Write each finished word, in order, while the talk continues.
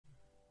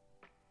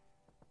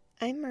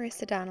I'm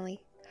Marisa Donnelly,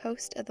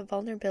 host of the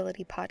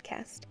Vulnerability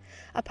Podcast,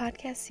 a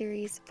podcast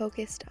series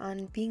focused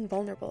on being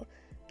vulnerable,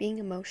 being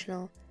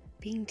emotional,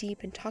 being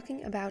deep, and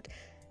talking about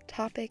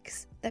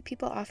topics that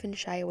people often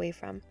shy away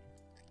from.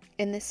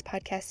 In this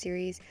podcast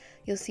series,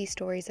 you'll see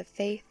stories of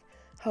faith,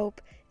 hope,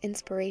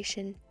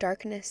 inspiration,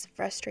 darkness,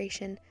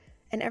 frustration,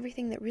 and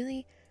everything that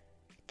really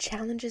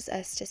challenges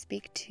us to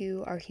speak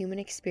to our human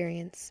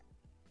experience,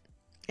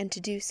 and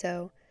to do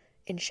so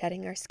in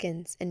shedding our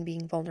skins and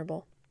being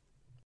vulnerable.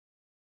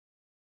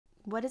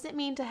 What does it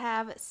mean to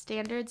have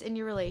standards in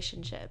your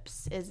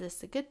relationships? Is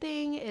this a good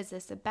thing? Is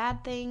this a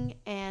bad thing?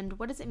 And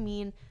what does it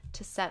mean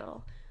to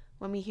settle?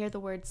 When we hear the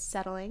word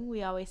settling,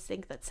 we always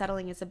think that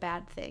settling is a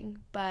bad thing.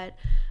 But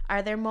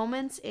are there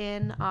moments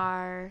in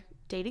our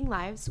dating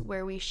lives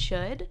where we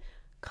should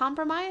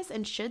compromise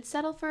and should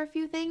settle for a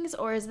few things,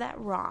 or is that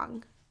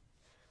wrong?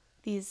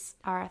 These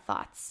are our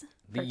thoughts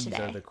for today. These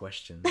are the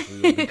questions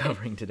we will be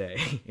covering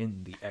today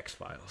in the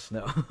X-Files.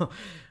 No.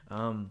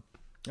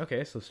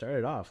 Okay, so start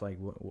it off.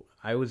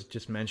 I was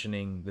just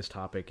mentioning this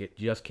topic. It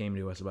just came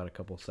to us about a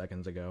couple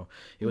seconds ago.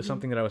 It was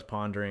something that I was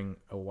pondering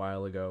a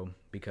while ago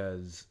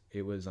because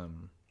it was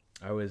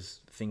I was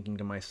thinking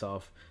to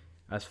myself,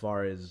 as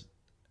far as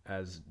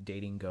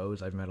dating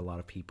goes, I've met a lot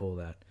of people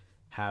that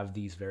have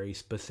these very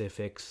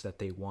specifics that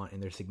they want in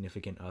their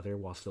significant other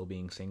while still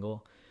being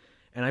single.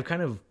 And I've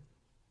kind of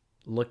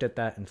looked at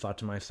that and thought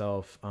to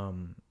myself,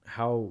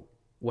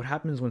 what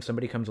happens when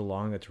somebody comes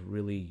along that's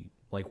really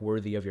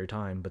worthy of your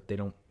time, but they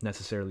don't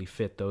necessarily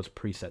fit those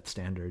preset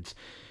standards.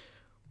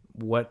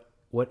 What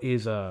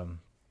does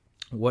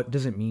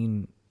it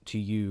mean to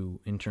you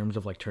in terms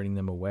of turning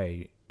them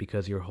away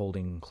because you're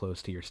holding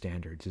close to your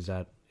standards? Is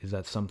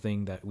that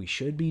something that we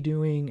should be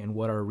doing? And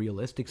what are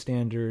realistic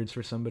standards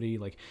for somebody?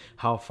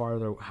 How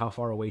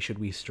far away should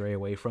we stray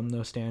away from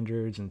those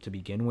standards and to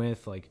begin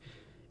with?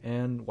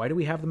 And why do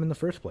we have them in the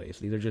first place?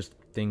 These are just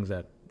things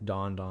that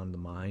dawned on the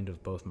mind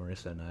of both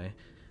Marisa and I.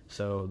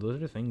 So those are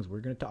the things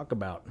we're going to talk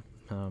about.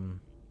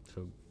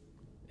 So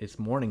it's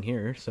morning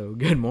here. So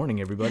good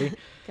morning, everybody.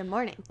 Good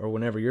morning. Or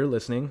whenever you're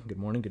listening. Good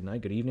morning, good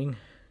night, good evening.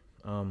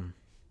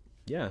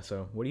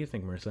 So what do you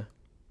think, Marisa?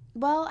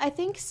 Well, I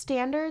think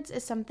standards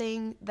is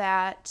something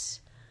that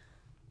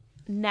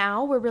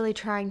now we're really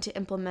trying to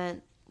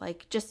implement.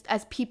 Just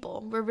as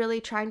people, we're really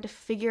trying to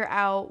figure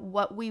out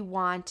what we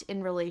want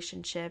in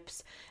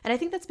relationships. And I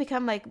think that's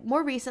become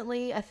more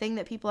recently a thing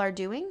that people are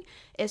doing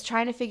is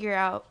trying to figure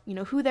out,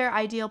 who their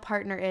ideal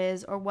partner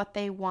is or what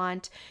they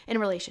want in a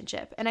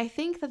relationship. And I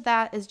think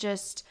that is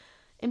just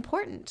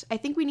important. I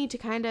think we need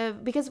to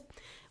because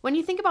when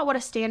you think about what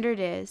a standard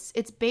is,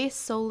 it's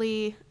based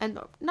solely, and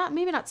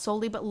not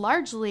solely, but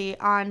largely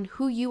on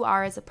who you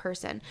are as a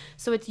person.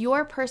 So it's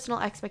your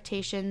personal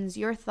expectations,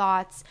 your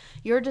thoughts,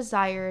 your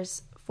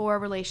desires for a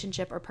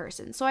relationship or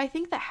person. So I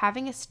think that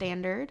having a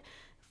standard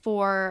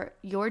for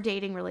your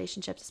dating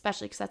relationships,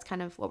 especially because that's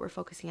kind of what we're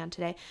focusing on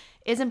today,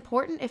 is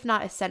important, if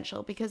not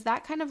essential, because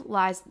that kind of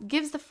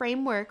gives the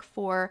framework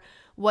for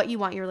what you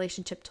want your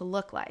relationship to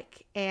look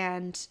like.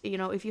 And,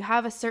 if you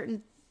have a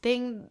certain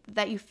thing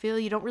that you feel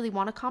you don't really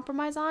want to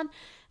compromise on,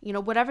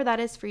 whatever that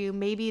is for you,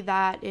 maybe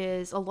that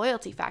is a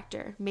loyalty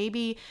factor.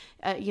 Maybe,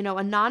 a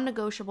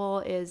non-negotiable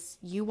is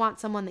you want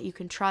someone that you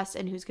can trust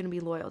and who's going to be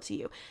loyal to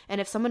you. And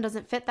if someone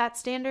doesn't fit that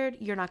standard,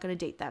 you're not going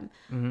to date them.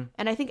 Mm-hmm.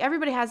 And I think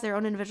everybody has their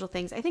own individual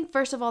things. I think,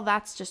 first of all,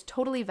 that's just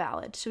totally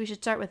valid. So we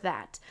should start with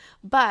that.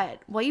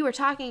 But while you were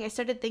talking, I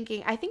started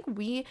thinking, I think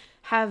we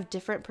have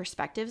different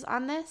perspectives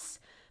on this,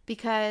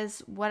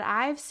 because what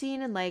I've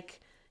seen in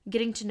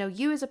getting to know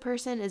you as a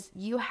person is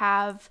you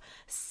have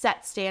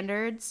set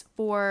standards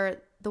for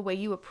the way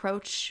you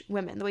approach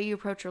women, the way you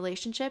approach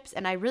relationships.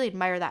 And I really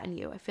admire that in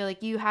you. I feel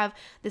like you have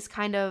this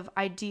kind of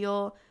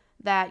ideal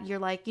that you're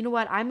you know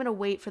what, I'm going to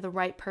wait for the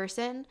right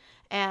person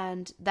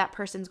and that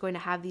person's going to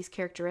have these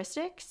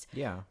characteristics.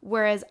 Yeah.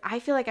 Whereas I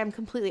feel like I'm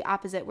completely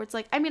opposite, where it's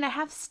I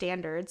have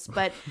standards,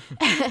 but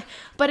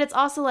but it's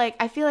also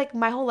I feel like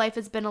my whole life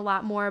has been a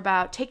lot more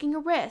about taking a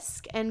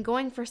risk and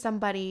going for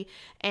somebody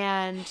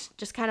and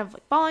just kind of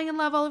falling in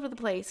love all over the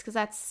place, because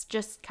that's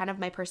just kind of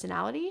my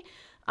personality.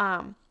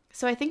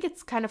 So I think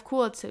it's kind of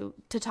cool to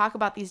talk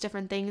about these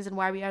different things and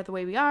why we are the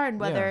way we are, and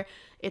whether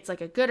it's a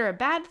good or a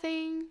bad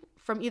thing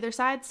from either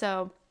side.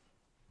 So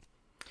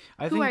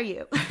who are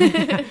you?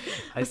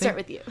 Let's start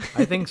with you.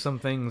 I think some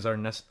things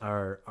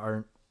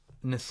are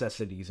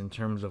necessities in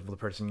terms of the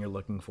person you're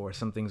looking for.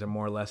 Some things are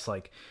more or less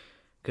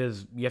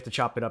because you have to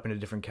chop it up into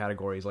different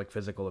categories, like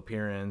physical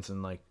appearance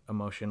and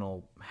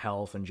emotional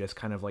health, and just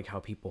kind of how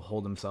people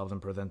hold themselves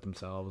and present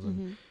themselves. And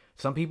Mm-hmm.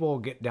 some people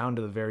get down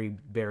to the very,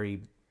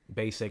 very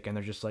basic, and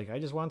they're just I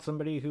just want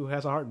somebody who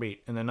has a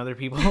heartbeat. And then other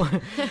people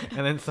and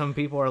then some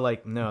people are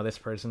no, this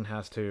person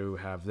has to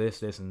have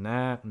this and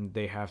that, and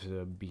they have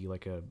to be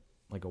a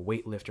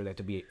weightlifter. They have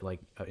to be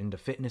into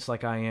fitness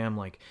like I am.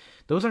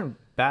 Those aren't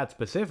bad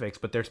specifics,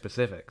 but they're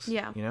specifics.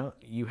 Yeah.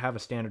 You have a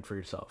standard for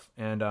yourself,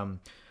 and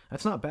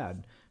that's not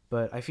bad.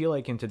 But I feel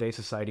in today's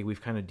society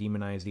we've kind of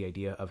demonized the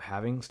idea of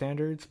having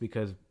standards,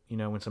 because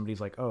when somebody's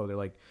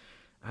they're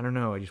I don't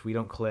know, we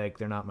don't click.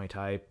 They're not my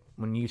type.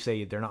 When you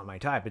say they're not my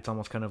type, it's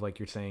almost kind of like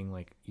you're saying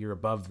like you're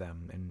above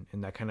them,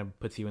 and that kind of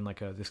puts you in like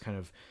this kind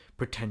of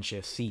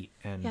pretentious seat.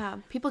 And yeah,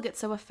 people get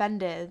so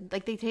offended,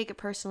 like they take it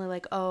personally,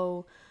 like,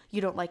 oh,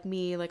 you don't like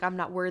me, like I'm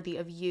not worthy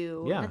of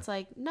you. Yeah. And it's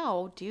like,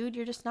 no, dude,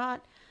 you're just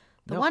not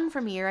the one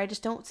for me, or I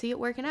just don't see it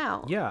working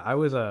out. Yeah, I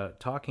was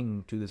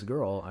talking to this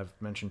girl. I've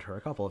mentioned her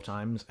a couple of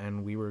times,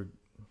 and we were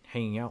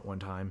hanging out one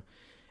time,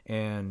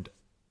 and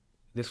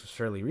this was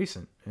fairly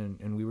recent,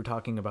 and we were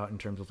talking about in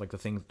terms of like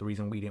the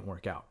reason we didn't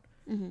work out.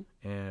 Mm-hmm.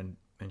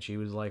 And she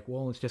was like,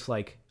 well, it's just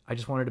like, I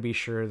just wanted to be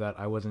sure that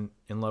I wasn't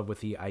in love with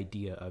the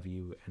idea of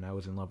you, and I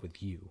was in love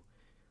with you.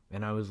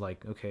 And I was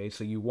like, okay,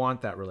 so you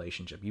want that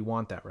relationship, you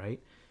want that, right?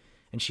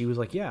 And she was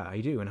like, yeah, I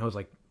do. And I was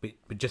like,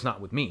 but just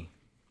not with me.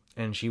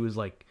 And she was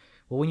like,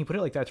 well, when you put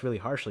it like that, it's really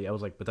harshly. I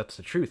was like, but that's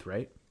the truth,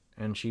 right?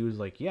 And she was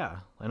like, yeah.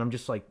 And I'm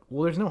just like,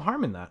 well, there's no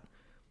harm in that.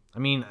 I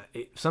mean,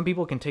 some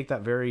people can take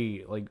that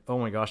very like, oh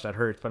my gosh, that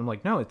hurts. But I'm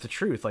like, no, it's the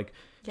truth. Like,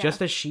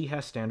 just as she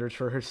has standards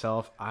for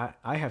herself,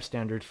 I have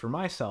standards for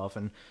myself,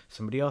 and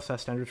somebody else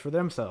has standards for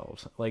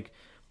themselves. Like,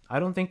 I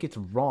don't think it's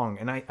wrong.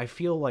 And I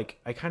feel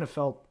like I kind of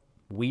felt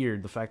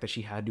weird the fact that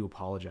she had to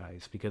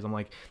apologize, because I'm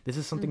like, this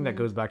is something that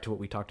goes back to what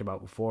we talked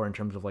about before in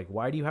terms of like,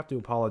 why do you have to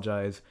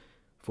apologize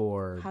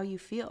for how you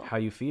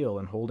feel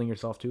and holding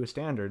yourself to a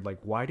standard? Like,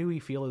 why do we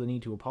feel the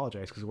need to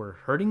apologize? Because we're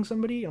hurting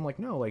somebody? I'm like,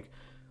 no, like,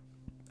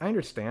 I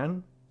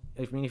understand.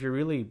 I mean, if you're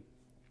really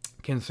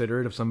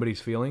considerate of somebody's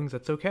feelings,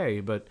 that's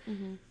okay. But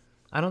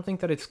I don't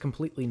think that it's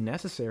completely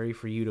necessary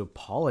for you to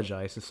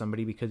apologize to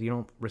somebody because you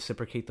don't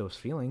reciprocate those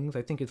feelings.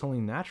 I think it's only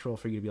natural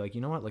for you to be like,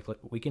 you know what, like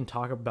we can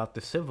talk about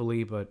this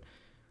civilly, but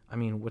I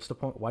mean, what's the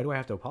point? Why do I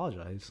have to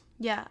apologize?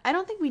 Yeah, I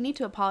don't think we need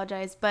to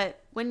apologize,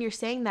 but when you're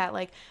saying that,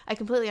 like, I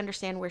completely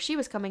understand where she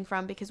was coming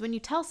from, because when you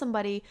tell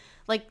somebody,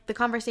 like, the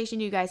conversation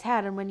you guys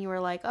had, and when you were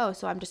like, oh,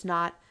 so I'm just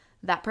not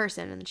that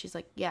person, and she's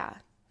like, yeah,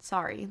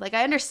 sorry. Like,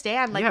 I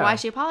understand, like, why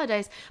she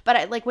apologized,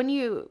 but like, when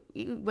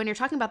you're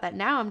talking about that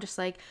now, I'm just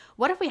like,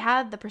 what if we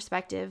had the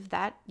perspective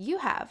that you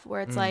have, where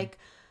it's like,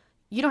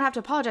 you don't have to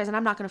apologize, and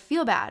I'm not going to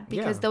feel bad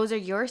because those are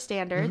your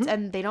standards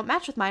and they don't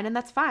match with mine, and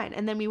that's fine.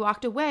 And then we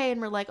walked away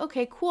and we're like,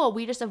 okay, cool.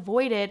 We just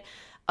avoided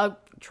a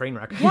train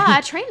wreck. Yeah,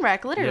 a train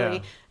wreck, literally.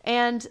 Yeah.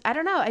 And I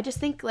don't know. I just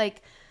think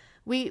like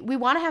we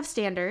want to have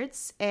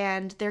standards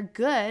and they're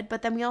good,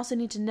 but then we also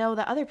need to know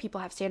that other people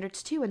have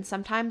standards too. And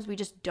sometimes we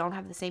just don't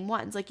have the same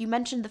ones. Like you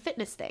mentioned the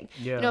fitness thing.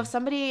 Yeah. You know, if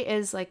somebody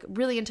is like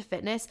really into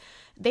fitness,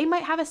 they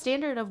might have a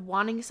standard of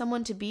wanting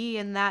someone to be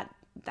in that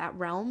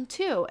realm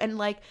too. And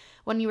like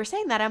when you were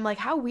saying that, I'm like,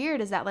 how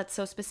weird is that? That's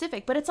so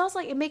specific. But it's also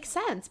like, it makes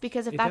sense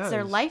because if that's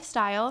their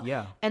lifestyle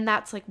and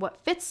that's like what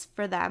fits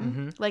for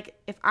them, like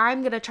if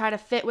I'm gonna try to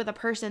fit with a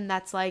person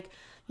that's like,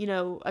 you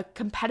know, a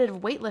competitive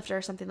weightlifter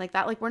or something like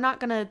that, like we're not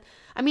gonna,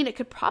 I mean, it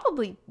could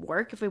probably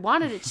work if we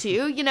wanted it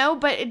to, you know,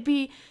 but it'd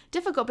be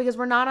difficult because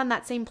we're not on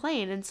that same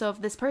plane. And so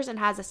if this person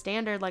has a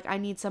standard, like I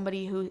need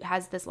somebody who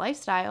has this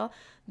lifestyle,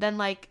 then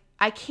like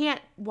I can't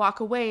walk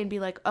away and be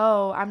like,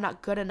 oh, I'm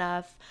not good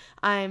enough.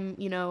 I'm,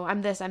 you know,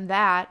 I'm this, I'm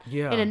that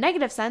in a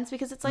negative sense,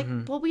 because it's like,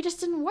 well, we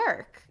just didn't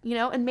work, you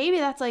know? And maybe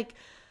that's like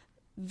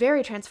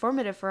very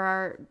transformative for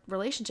our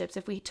relationships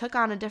if we took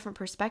on a different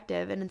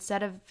perspective, and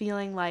instead of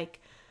feeling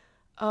like,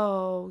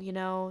 oh, you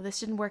know, this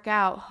didn't work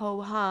out,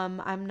 ho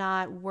hum, I'm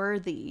not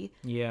worthy.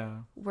 Yeah.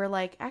 We're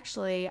like,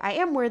 actually, I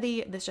am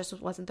worthy. This just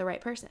wasn't the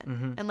right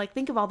person. And like,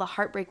 think of all the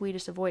heartbreak we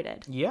just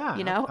avoided. Yeah.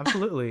 You know?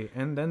 Absolutely.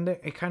 And then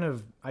I kind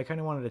of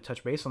wanted to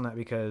touch base on that,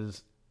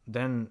 because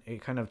then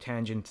it kind of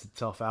tangents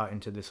itself out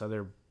into this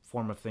other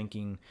form of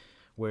thinking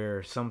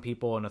where some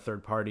people in a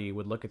third party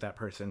would look at that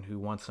person who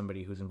wants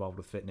somebody who's involved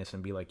with fitness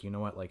and be like, you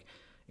know what, like,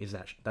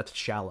 that's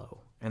shallow.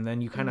 And then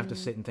you kind of have to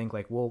sit and think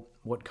like, well,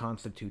 what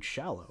constitutes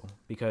shallow?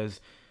 Because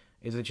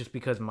is it just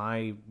because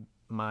my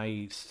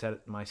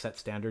set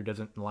standard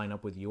doesn't line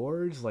up with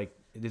yours? Like,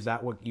 is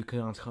that what you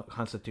can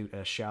constitute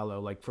as shallow?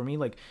 Like for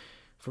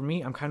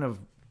me, I'm kind of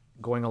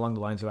going along the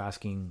lines of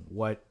asking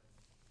what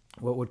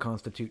would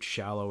constitute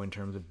shallow in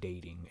terms of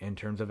dating, in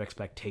terms of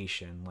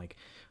expectation. Like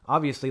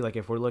obviously, like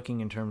if we're looking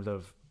in terms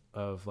of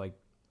like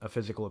a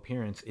physical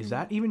appearance, is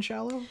that even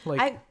shallow?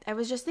 Like I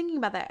was just thinking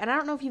about that, and I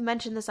don't know if you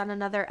mentioned this on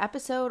another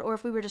episode or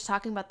if we were just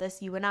talking about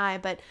this, you and I,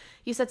 but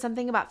you said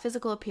something about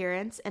physical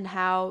appearance and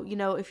how, you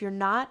know, if you're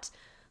not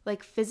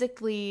like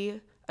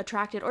physically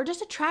attracted or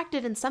just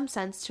attracted in some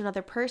sense to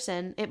another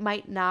person, it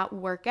might not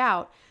work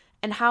out,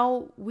 and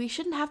how we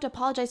shouldn't have to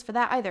apologize for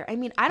that either. I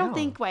mean, I don't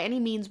think by any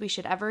means we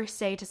should ever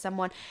say to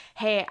someone,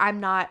 hey, I'm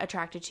not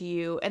attracted to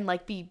you, and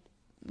like be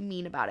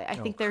mean about it. I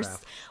think there's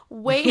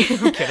way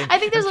I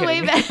think there's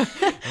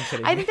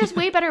I think there's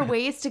way better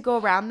ways to go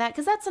around that,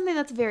 because that's something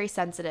that's very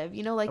sensitive,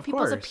 you know, like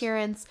people's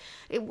appearance,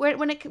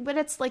 when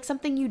it's like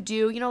something you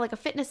do, you know, like a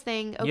fitness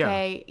thing,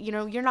 you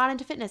know, you're not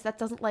into fitness, that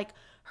doesn't like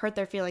hurt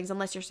their feelings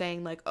unless you're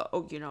saying like,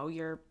 oh, you know,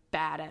 you're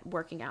bad at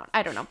working out.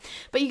 I don't know,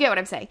 but you get what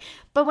I'm saying.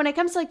 But when it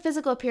comes to like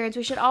physical appearance,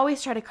 we should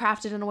always try to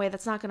craft it in a way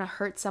that's not going to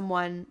hurt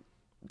someone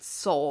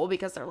soul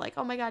because they're like,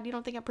 oh my God, you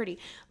don't think I'm pretty.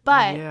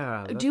 But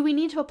Yeah, do we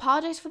need to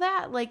apologize for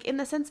that? Like, in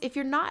the sense, if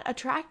you're not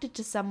attracted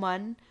to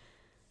someone,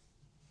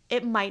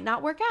 it might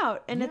not work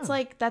out. And it's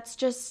like, that's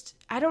just,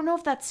 I don't know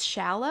if that's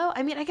shallow.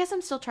 I mean, I guess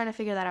I'm still trying to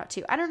figure that out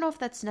too. I don't know if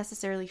that's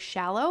necessarily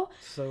shallow.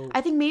 So I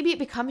think maybe it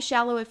becomes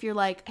shallow if you're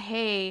like,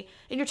 hey,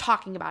 and you're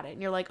talking about it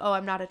and you're like, oh,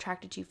 I'm not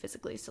attracted to you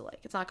physically, so like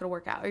it's not going to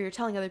work out. Or you're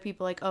telling other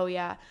people like, oh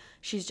yeah,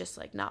 she's just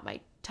like not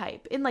my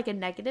type in like a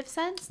negative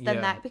sense,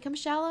 then that becomes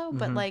shallow. Mm-hmm.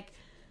 But like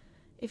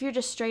if you're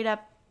just straight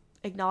up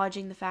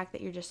acknowledging the fact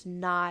that you're just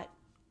not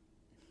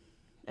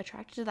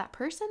attracted to that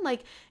person,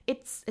 like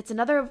it's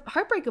another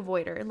heartbreak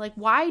avoider. And like,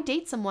 why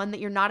date someone that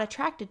you're not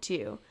attracted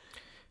to?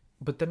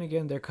 But then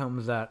again, there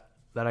comes that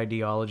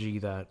ideology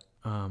that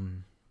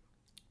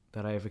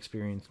that I have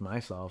experienced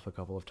myself a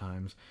couple of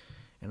times,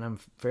 and I'm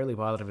fairly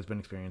positive it's been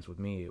experienced with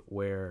me,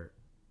 where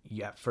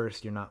at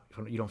first you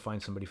don't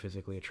find somebody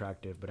physically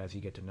attractive, but as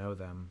you get to know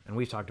them, and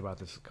we've talked about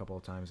this a couple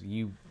of times,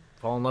 you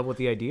fall in love with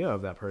the idea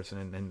of that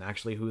person and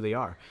actually who they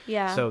are.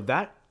 Yeah. So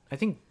that, I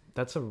think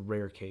that's a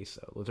rare case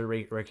though. Those are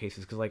rare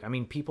cases because, like, I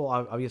mean, people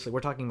obviously,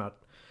 we're talking about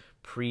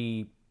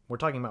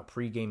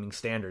pre-gaming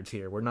standards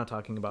here. We're not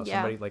talking about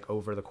somebody like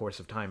over the course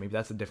of time. Maybe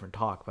that's a different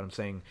talk, but I'm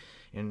saying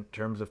in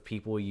terms of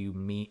people you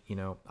meet, you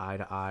know, eye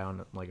to eye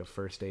on like a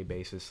first day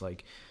basis,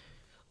 like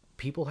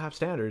people have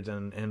standards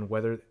and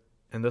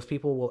those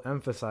people will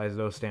emphasize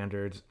those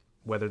standards,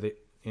 whether they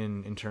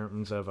in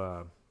terms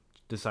of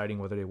deciding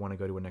whether they want to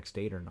go to a next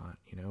date or not,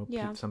 you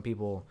know. Some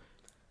people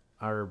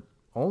are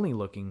only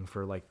looking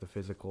for like the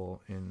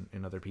physical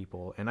in other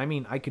people. And I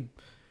mean, I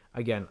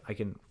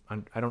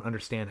don't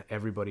understand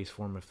everybody's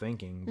form of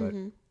thinking,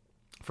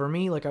 but for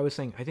me, like I was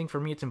saying, I think for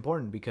me it's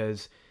important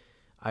because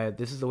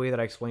this is the way that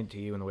I explained it to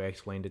you and the way I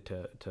explained it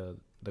to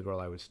the girl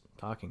I was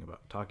talking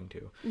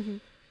to,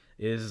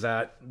 is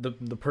that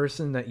the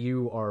person that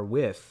you are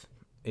with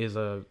is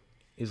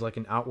like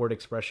an outward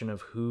expression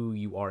of who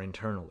you are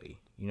internally.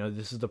 You know,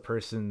 this is the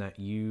person that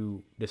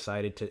you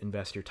decided to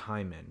invest your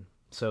time in.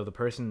 So the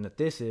person that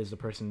this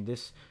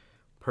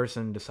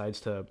person decides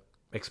to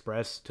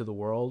express to the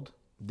world,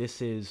 this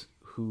is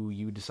who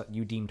you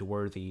deemed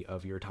worthy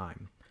of your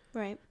time.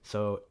 Right.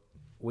 So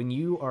when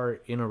you are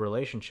in a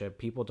relationship,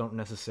 people don't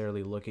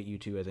necessarily look at you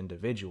two as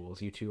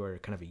individuals. You two are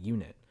kind of a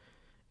unit.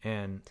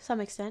 And to some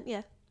extent,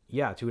 yeah.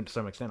 Yeah, to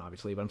some extent,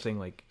 obviously. But I'm saying,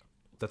 like,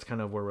 that's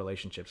kind of where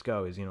relationships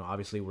go, is, you know,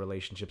 obviously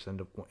relationships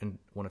end up in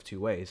one of two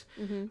ways.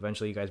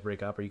 Eventually you guys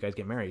break up or you guys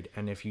get married.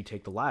 And if you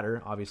take the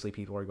latter, obviously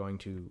people are going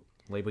to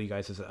label you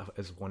guys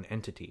as one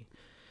entity.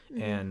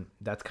 And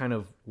that's kind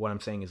of what I'm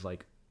saying is,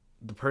 like,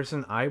 the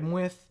person I'm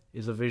with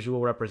is a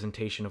visual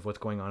representation of what's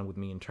going on with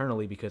me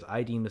internally because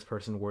I deem this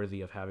person worthy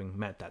of having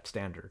met that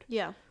standard.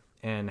 Yeah.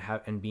 And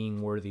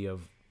being worthy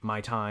of my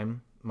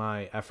time,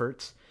 my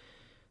efforts.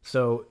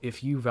 So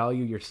if you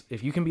value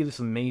if you can be this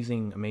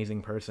amazing,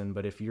 amazing person,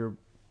 but if you're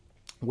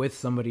with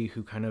somebody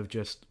who kind of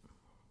just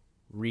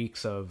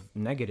reeks of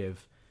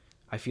negative,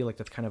 I feel like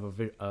that's kind of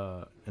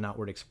an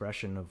outward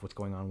expression of what's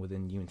going on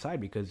within you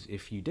inside. Because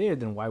if you did,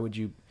 then why would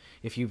you,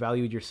 if you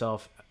valued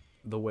yourself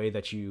the way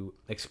that you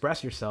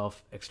express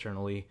yourself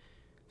externally,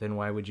 then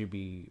why would you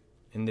be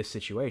in this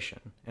situation?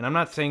 And I'm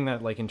not saying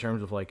that like in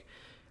terms of like,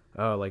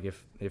 like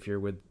if you're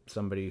with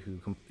somebody who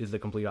is the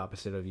complete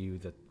opposite of you,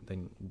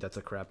 then that's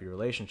a crappy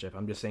relationship.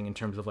 I'm just saying in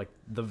terms of like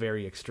the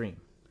very extreme.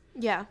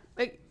 Yeah.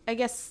 I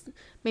guess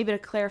maybe to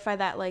clarify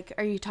that, like,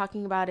 are you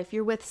talking about if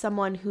you're with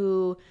someone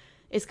who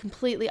is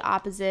completely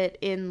opposite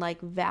in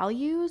like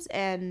values?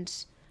 And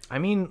I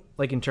mean,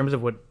 like, in terms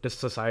of what this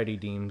society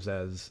deems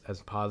as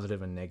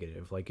positive and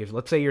negative. Like, if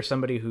let's say you're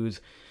somebody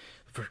who's,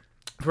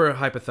 for a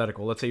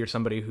hypothetical, let's say you're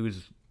somebody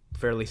who's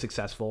fairly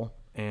successful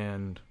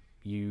and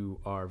you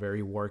are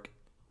very work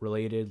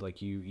related,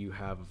 like you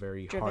have a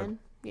very hard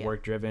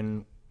work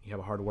driven, you have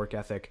a hard work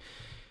ethic,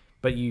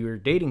 but you're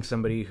dating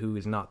somebody who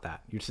is not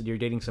that. You're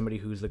dating somebody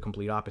who's the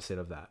complete opposite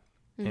of that,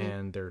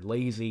 and they're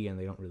lazy and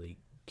they don't really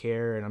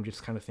care. And I'm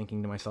just kind of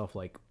thinking to myself,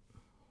 like,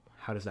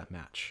 how does that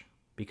match?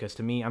 Because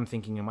to me, I'm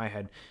thinking in my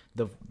head,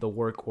 the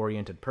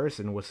work-oriented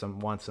person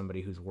wants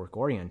somebody who's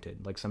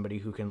work-oriented, like somebody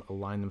who can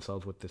align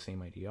themselves with the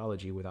same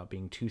ideology without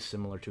being too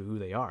similar to who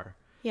they are.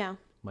 Yeah.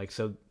 Like,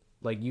 so,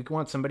 like, you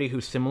want somebody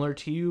who's similar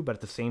to you, but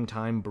at the same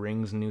time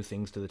brings new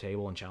things to the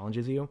table and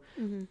challenges you.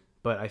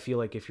 But I feel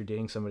like if you're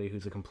dating somebody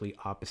who's a complete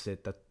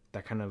opposite,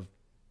 that kind of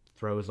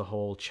throws the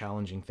whole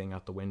challenging thing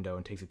out the window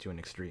and takes it to an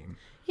extreme.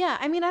 Yeah,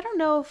 I mean, I don't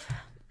know if...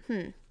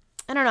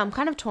 I don't know. I'm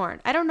kind of torn.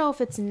 I don't know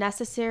if it's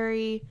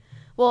necessary...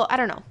 Well, I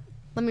don't know.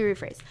 Let me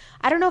rephrase.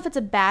 I don't know if it's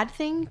a bad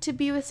thing to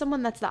be with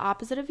someone that's the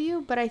opposite of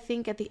you, but I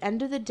think at the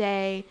end of the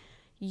day,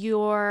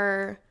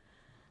 your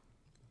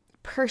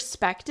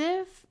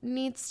perspective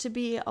needs to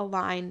be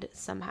aligned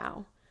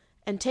somehow.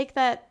 And take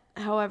that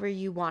however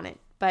you want it.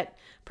 But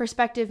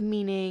perspective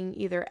meaning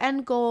either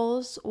end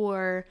goals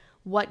or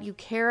what you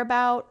care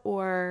about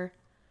or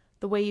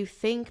the way you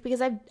think. Because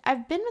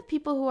I've been with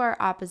people who are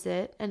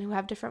opposite and who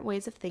have different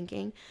ways of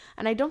thinking.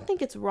 And I don't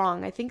think it's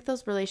wrong. I think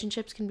those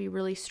relationships can be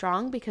really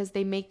strong because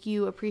they make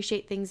you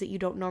appreciate things that you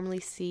don't normally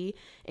see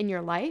in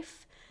your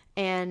life.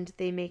 and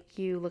they make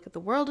you look at the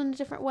world in a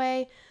different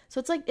way. So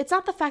it's like, it's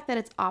not the fact that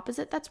it's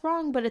opposite that's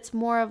wrong, but it's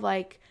more of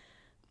like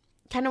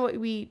kind of what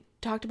we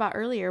talked about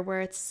earlier,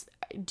 where it's,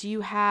 do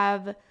you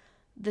have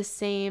the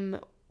same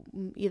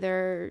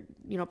either,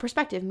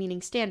 perspective,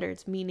 meaning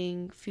standards,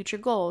 meaning future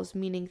goals,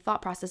 meaning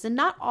thought process. And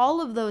not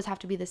all of those have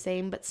to be the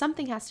same, but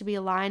something has to be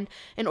aligned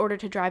in order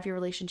to drive your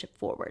relationship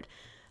forward.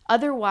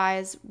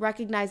 Otherwise,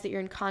 recognize that you're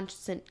in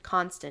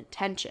constant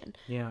tension.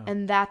 Yeah.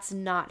 And that's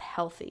not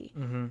healthy.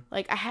 Mm-hmm.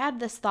 Like, I had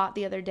this thought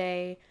the other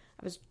day.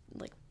 I was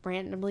like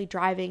randomly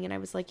driving and I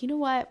was like, you know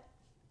what?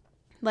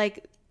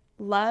 Like,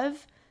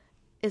 love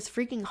is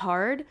freaking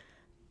hard,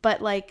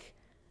 but like,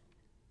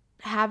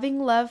 having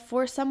love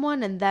for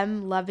someone and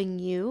them loving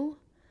you,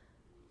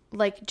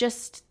 like,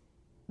 just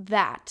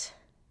that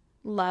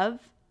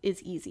love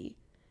is easy.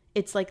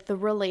 It's like the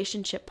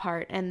relationship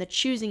part and the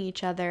choosing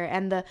each other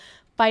and the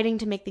fighting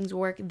to make things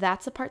work.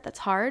 That's the part that's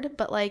hard.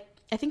 But like,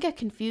 I think I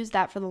confused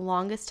that for the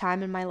longest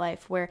time in my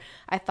life, where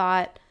I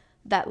thought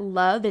that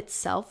love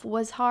itself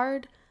was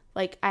hard.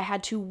 Like, I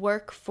had to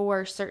work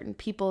for certain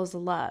people's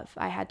love.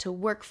 I had to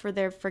work for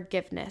their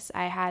forgiveness.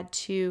 I had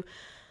to,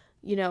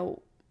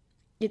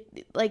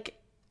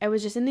 I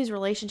was just in these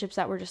relationships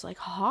that were just like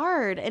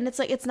hard. And it's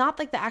like, it's not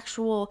like the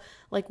actual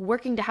like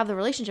working to have the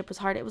relationship was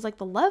hard. It was like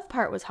the love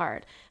part was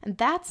hard. And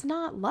that's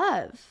not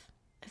love,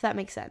 if that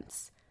makes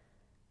sense.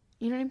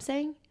 You know what I'm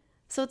saying?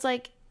 So it's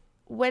like,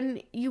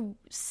 when you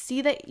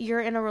see that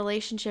you're in a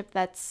relationship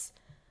that's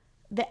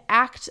the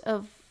act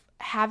of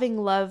having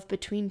love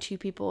between two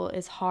people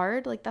is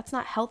hard, like, that's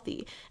not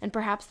healthy. And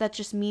perhaps that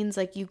just means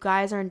like you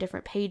guys are on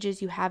different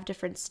pages, you have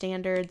different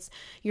standards,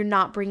 you're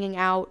not bringing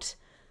out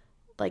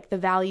like the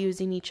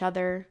values in each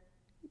other.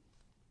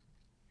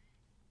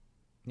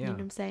 Yeah. You know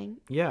what I'm saying?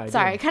 Yeah.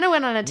 Sorry, I kind of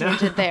went on a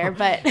tangent there,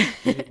 but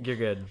You're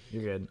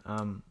good.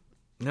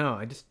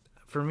 No,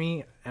 for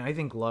me, I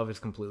think love is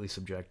completely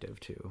subjective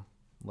too.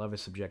 Love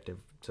is subjective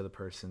to the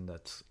person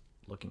that's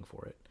looking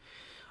for it.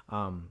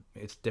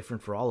 It's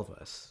different for all of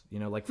us.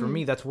 Like for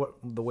me, that's what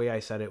the way I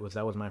said it was.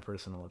 That was my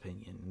personal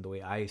opinion and the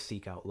way I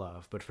seek out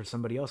love. But for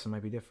somebody else, it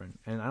might be different.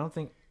 And I don't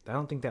think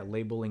that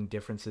labeling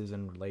differences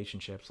in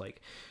relationships,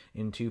 like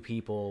in two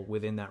people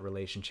within that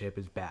relationship,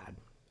 is bad.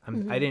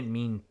 I didn't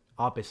mean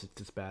opposites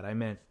is bad. I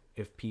meant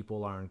if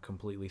people are on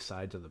completely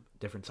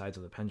different sides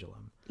of the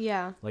pendulum.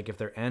 Yeah. Like if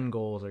their end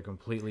goals are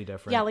completely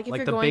different. Yeah, like if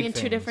you're going in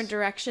two things. different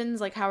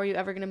directions, like how are you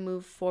ever going to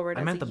move forward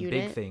as a unit? I meant the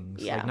big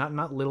things. Yeah. Like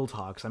not little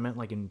talks. I meant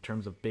like in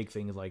terms of big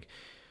things, like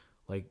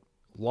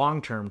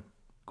long-term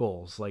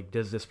goals. Like,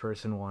 does this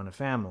person want a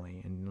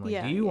family? And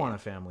like, do you want a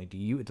family?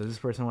 Does this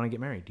person want to get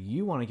married? Do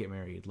you want to get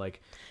married?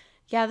 Like,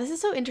 yeah, this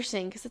is so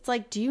interesting because it's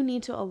like, do you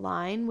need to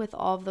align with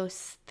all of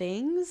those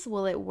things?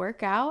 Will it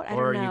work out? I don't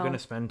know. Or are you going to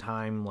spend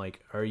time, like,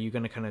 are you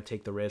going to kind of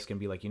take the risk and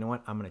be like, you know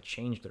what, I'm going to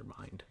change their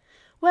mind?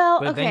 Well,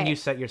 but then you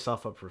set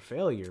yourself up for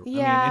failure.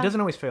 Yeah. I mean, it doesn't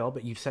always fail,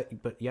 but you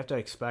have to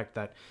expect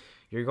that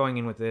you're going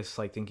in with this,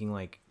 like, thinking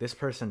like, this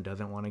person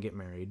doesn't want to get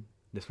married.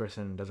 This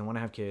person doesn't want to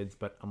have kids,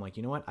 but I'm like,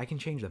 you know what? I can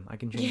change them.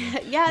 them.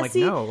 Yeah, I'm like,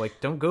 no,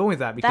 like, don't go with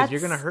that because you're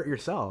going to hurt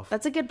yourself.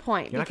 That's a good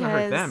point. You're not going to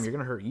hurt them. You're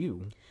going to hurt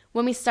you.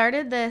 When we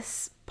started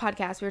this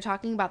podcast, we were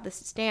talking about the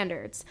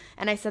standards,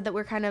 and I said that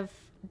we're kind of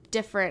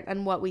different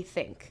on what we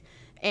think.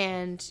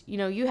 And,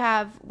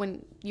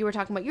 when you were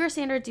talking about your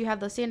standards, you have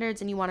those standards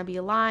and you want to be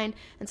aligned.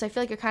 And so I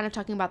feel like you're kind of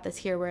talking about this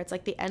here where it's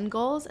like the end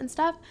goals and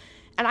stuff.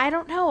 And I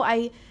don't know.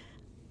 I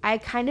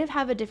kind of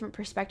have a different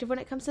perspective when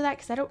it comes to that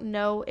because I don't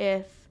know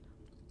if,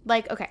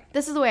 like, okay,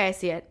 this is the way I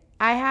see it.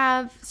 I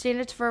have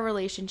standards for a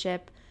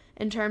relationship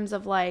in terms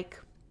of, like,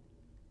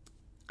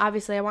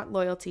 obviously I want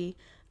loyalty.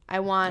 I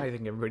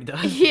think everybody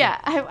does. Yeah,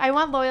 I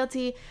want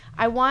loyalty.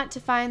 I want to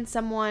find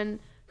someone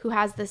who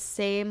has the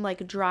same,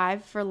 like,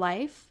 drive for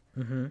life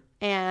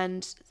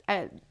and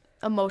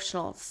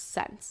emotional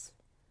sense.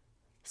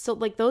 So,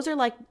 like, those are,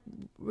 like,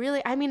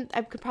 really, I mean,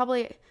 I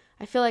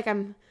feel like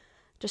I'm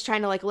just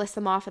trying to, like, list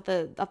them off at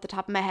the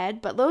top of my head,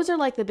 but those are,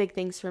 like, the big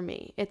things for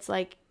me. It's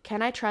like,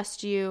 can I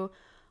trust you?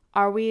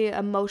 Are we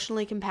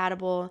emotionally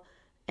compatible?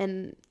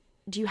 And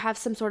do you have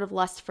some sort of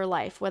lust for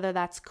life, whether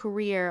that's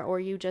career or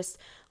you just,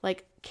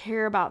 like,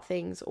 care about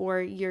things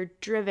or you're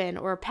driven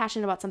or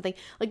passionate about something?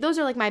 Like, those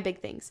are, like, my big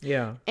things.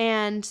 Yeah.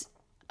 And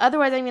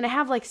otherwise, I mean, I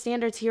have, like,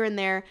 standards here and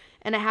there,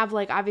 and I have,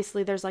 like,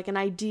 obviously there's, like, an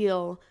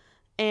ideal,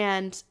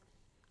 and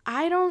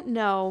I don't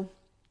know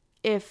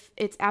if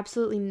it's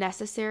absolutely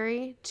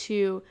necessary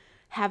to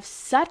have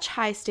such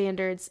high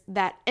standards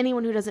that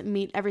anyone who doesn't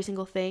meet every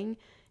single thing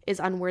is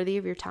unworthy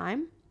of your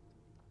time.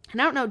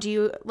 And I don't know, do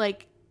you,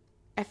 like,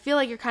 I feel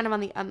like you're kind of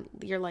on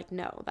you're like,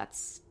 no,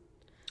 that's.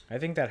 I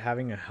think that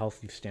having a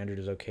healthy standard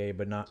is okay,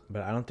 but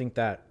I don't think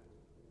that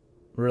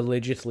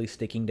religiously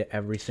sticking to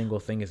every single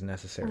thing is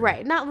necessary.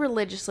 Right. Not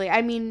religiously.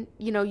 I mean,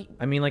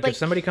 like, if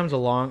somebody comes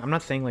along, I'm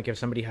not saying like if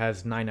somebody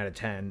has 9 out of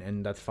 10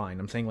 and that's fine.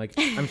 I'm saying like,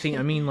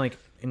 I mean like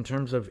in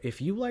terms of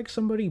if you like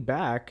somebody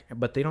back,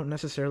 but they don't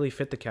necessarily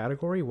fit the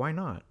category, why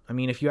not? I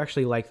mean, if you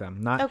actually like them,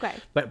 not Okay.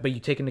 but you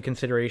take into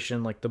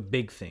consideration like the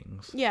big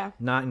things. Yeah.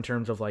 Not in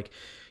terms of like,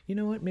 you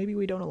know what, maybe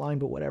we don't align,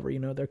 but whatever, you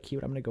know, they're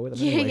cute, I'm gonna go with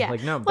them Yeah, anyway. yeah.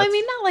 Like, no, Well, I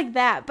mean, not like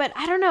that, but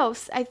I don't know.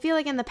 I feel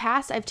like in the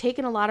past I've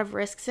taken a lot of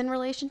risks in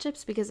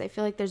relationships because I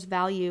feel like there's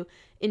value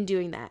in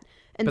doing that.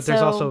 And but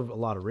there's also a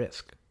lot of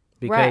risk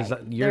because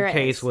Right, your there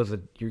case is. was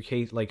your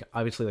case, like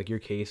obviously like your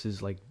case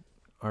is like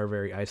are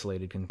very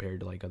isolated compared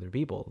to like other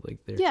people. Like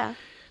they're Yeah.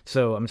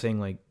 So I'm saying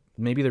like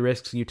maybe the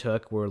risks you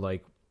took were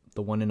like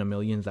the one in a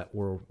millions that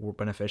were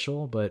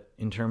beneficial, but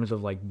in terms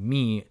of like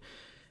me,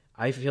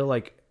 I feel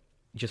like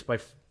just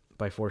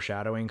by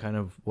foreshadowing kind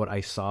of what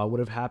I saw would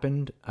have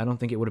happened, I don't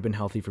think it would have been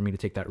healthy for me to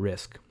take that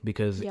risk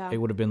because Yeah. it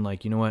would have been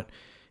like, you know what,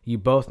 you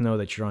both know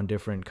that you're on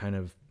different kind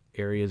of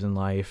areas in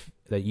life,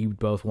 that you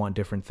both want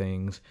different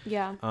things.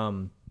 Yeah.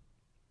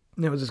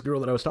 There was this girl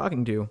that I was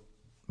talking to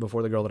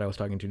before the girl that I was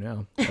talking to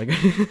now. Like,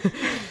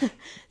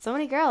 So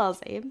many girls,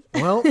 Abe.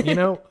 well, you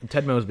know,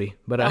 Ted Mosby,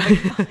 but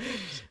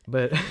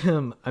but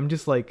I'm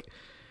just like,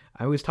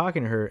 I was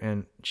talking to her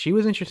and she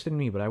was interested in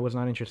me, but I was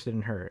not interested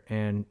in her.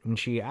 And when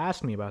she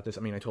asked me about this,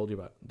 I mean, I told you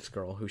about this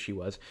girl, who she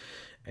was,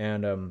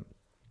 and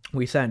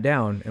we sat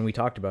down and we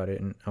talked about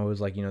it. And I was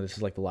like, you know, this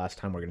is like the last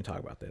time we're going to talk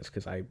about this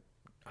because I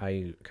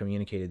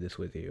communicated this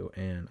with you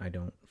and I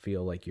don't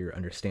feel like you're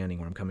understanding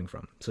where I'm coming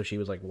from. So she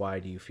was like, why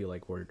do you feel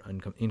like we're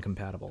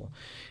incompatible?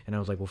 And I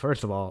was like, well,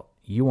 first of all,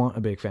 you want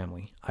a big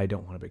family. I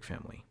don't want a big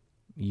family.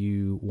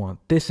 You want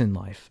this in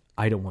life.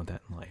 I don't want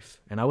that in life.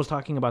 And I was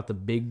talking about the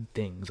big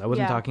things. I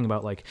wasn't talking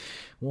about like,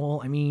 well,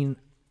 I mean,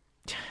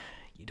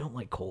 you don't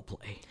like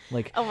Coldplay.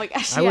 Like, Oh my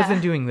gosh. I Yeah.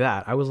 wasn't doing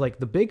that. I was like,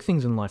 the big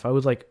things in life. I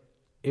was like,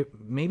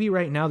 maybe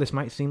right now this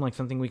might seem like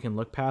something we can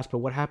look past, but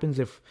what happens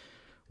if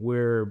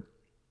we're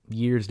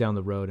years down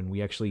the road and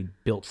we actually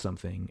built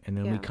something and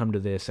then we Yeah. come to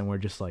this and we're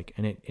just like,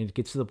 and it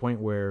gets to the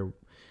point where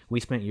we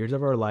spent years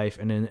of our life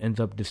and then ends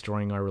up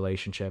destroying our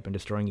relationship and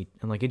and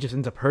like it just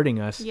ends up hurting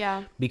us.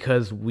 Yeah.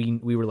 Because we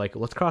were like,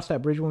 let's cross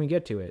that bridge when we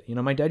get to it. You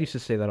know, my dad used to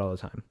say that all the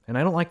time and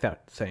I don't like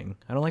that saying.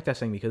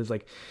 because it's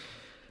like,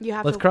 You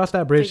have let's to cross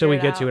that bridge so we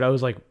figure get to out. it. I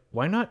was like,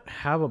 why not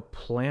have a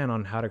plan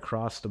on how to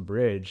cross the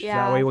bridge?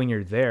 Yeah. That way when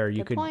you're there,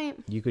 you Good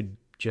point. could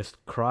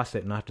just cross it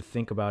and not have to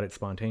think about it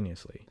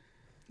spontaneously.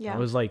 Yeah. I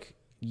was like,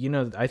 you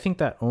know, I think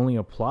that only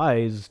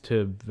applies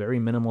to very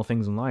minimal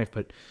things in life,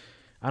 but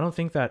I don't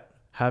think that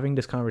having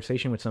this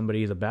conversation with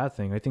somebody is a bad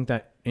thing. I think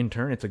that in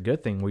turn, it's a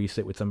good thing where you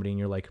sit with somebody and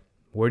you're like,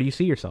 where do you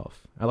see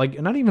yourself? I like,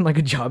 not even like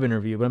a job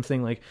interview, but I'm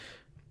saying like,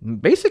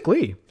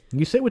 basically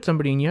you sit with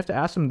somebody and you have to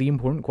ask them the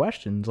important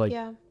questions. Like,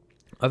 Yeah.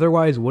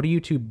 otherwise, what are you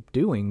two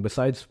doing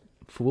besides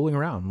fooling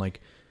around? Like,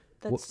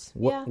 That's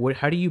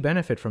how do you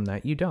benefit from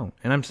that? You don't.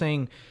 And I'm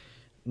saying,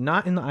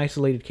 not in the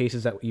isolated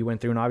cases that you went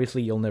through, and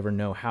obviously you'll never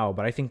know how,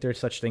 but I think there's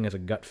such thing as a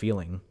gut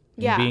feeling.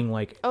 And Yeah. being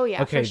like, Oh,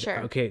 yeah, okay, for sure.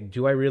 okay,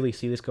 do I really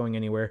see this going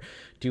anywhere?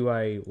 Do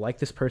I like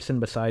this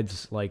person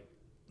besides like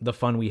the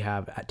fun we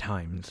have at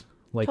times?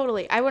 Like,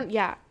 Totally. I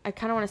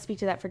kind of want to speak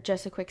to that for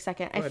just a quick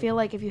second. I ahead. feel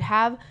like if you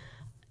have,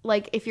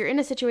 like, if you're in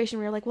a situation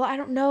where you're like, well, I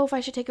don't know if I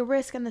should take a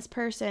risk on this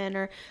person,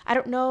 or I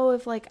don't know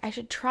if, like, I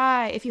should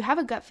try. If you have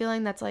a gut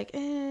feeling that's like,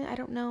 I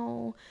don't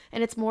know,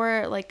 and it's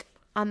more, like,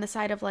 on the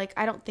side of, like,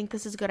 I don't think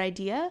this is a good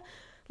idea,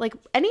 like,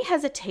 any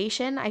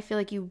hesitation, I feel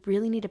like you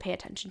really need to pay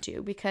attention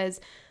to, because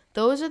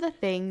those are the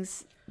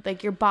things,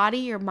 like, your body,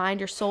 your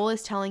mind, your soul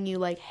is telling you,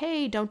 like,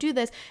 hey, don't do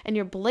this, and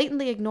you're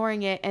blatantly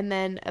ignoring it, and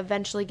then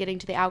eventually getting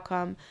to the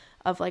outcome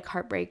of, like,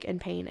 heartbreak and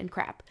pain and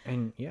crap.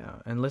 and yeah,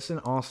 and listen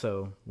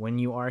also, when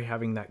you are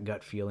having that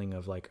gut feeling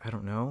of like, I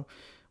don't know,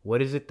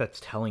 what is it that's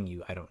telling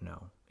you I don't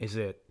know? Is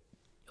it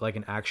like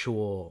an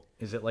actual,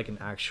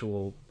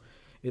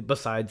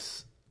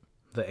 besides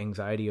the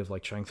anxiety of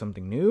like trying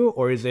something new,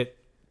 or is it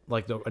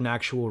like an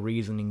actual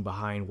reasoning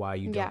behind why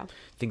you don't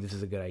think this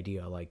is a good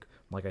idea? Like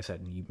I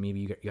said, maybe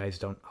you guys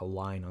don't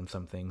align on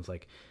some things.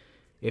 Like,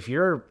 if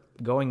you're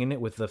going in it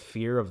with the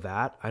fear of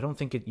that, I don't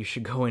think you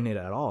should go in it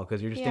at all,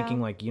 because you're just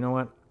thinking like, you know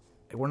what,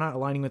 we're not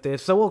aligning with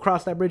this, so we'll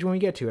cross that bridge when we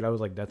get to it. I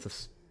was like,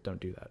 don't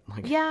do that.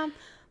 Like, Yeah,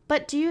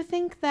 but do you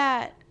think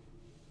that,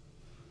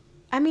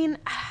 I mean,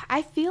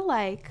 I feel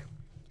like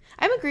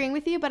I'm agreeing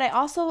with you, but I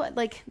also,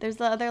 like, there's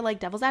the other, like,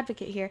 devil's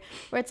advocate here,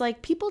 where it's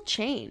like people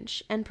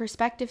change and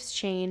perspectives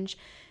change,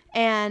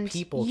 and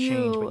people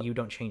change, but you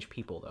don't change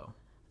people though.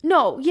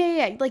 No,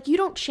 yeah. Like, you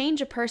don't change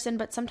a person,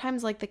 but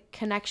sometimes, like, the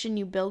connection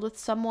you build with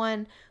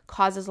someone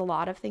causes a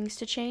lot of things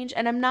to change.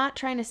 And I'm not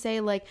trying to say,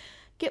 like,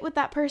 get with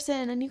that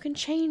person and you can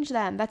change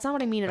them. That's not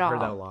what I mean at all. I've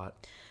heard that a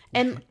lot.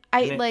 And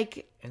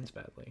It ends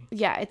badly.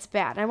 Yeah, it's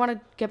bad. I want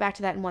to get back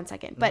to that in one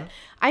second. But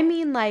I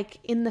mean, like,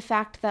 in the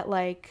fact that,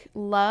 like,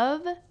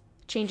 love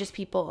changes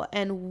people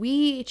and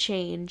we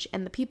change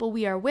and the people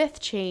we are with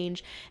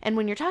change. And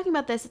when you're talking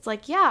about this, it's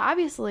like, yeah,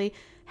 obviously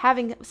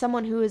having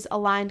someone who is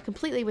aligned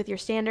completely with your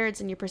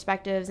standards and your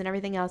perspectives and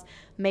everything else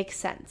makes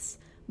sense.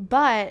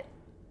 But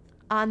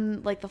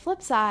on, like, the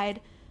flip side,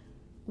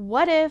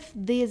 what if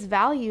these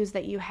values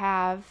that you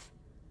have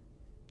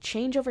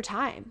change over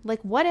time? Like,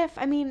 what if,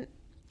 I mean,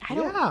 I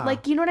don't Yeah.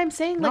 like, you know what I'm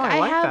saying? No, Like I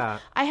like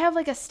that. I have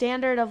like a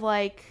standard of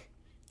like,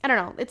 I don't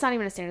know. It's not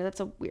even a standard. That's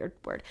a weird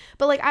word.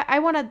 But like, I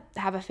want to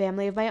have a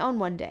family of my own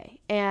one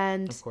day.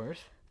 And, Of course.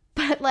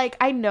 but like,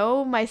 I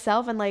know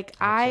myself and like,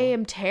 I so.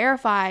 am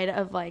terrified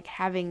of like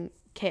having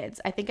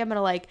kids. I think I'm going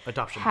to like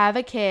Adoption. have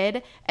a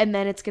kid and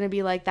then it's going to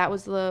be like, that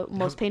was the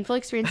most painful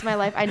experience of my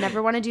life. I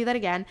never want to do that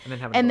again. And then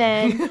have And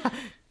then,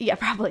 yeah,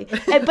 probably.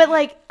 But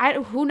like,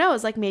 who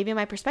knows? Like maybe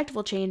my perspective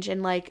will change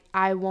and like,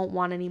 I won't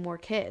want any more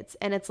kids.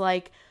 And it's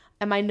like,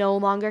 am I no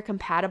longer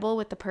compatible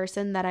with the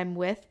person that I'm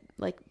with?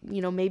 Like,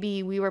 you know,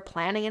 maybe we were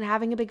planning and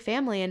having a big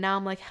family and now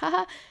I'm like,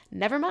 haha,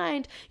 never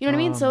mind. You know what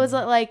I mean? So is it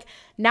like,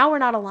 now we're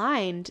not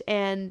aligned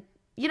and,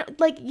 you know,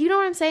 like, you know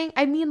what I'm saying?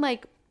 I mean,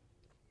 like,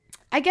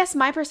 I guess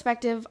my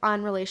perspective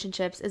on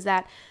relationships is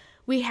that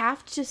we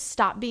have to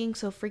stop being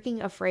so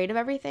freaking afraid of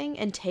everything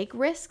and take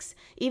risks,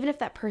 even if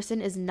that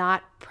person is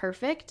not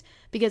perfect,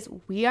 because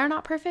we are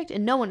not perfect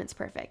and no one is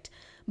perfect.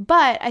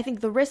 But I think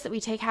the risks that we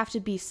take have to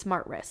be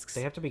smart risks.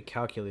 They have to be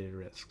calculated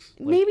risks.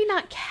 Like, Maybe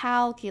not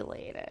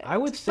calculated. I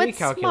would say but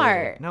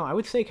calculated. Smart. No, I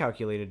would say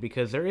calculated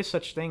because there is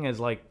such thing as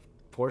like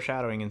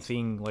foreshadowing and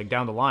seeing like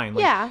down the line.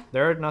 Like, Yeah.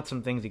 There are not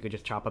some things you could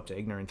just chop up to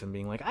ignorance and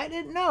being like, I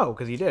didn't know,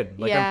 because you did.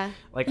 Like, Yeah.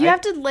 You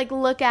have to like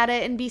look at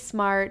it and be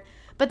smart.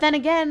 But then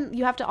again,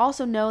 you have to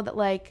also know that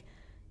like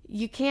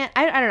you can't,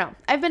 I don't know.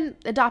 I've been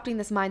adopting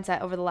this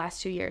mindset over the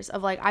last 2 years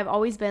of like, I've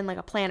always been like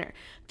a planner,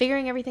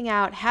 figuring everything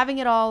out, having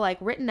it all like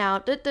written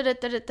out. This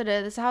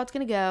is how it's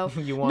going to go.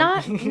 You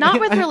want... Not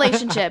with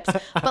relationships,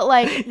 but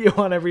like, you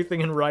want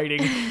everything in writing.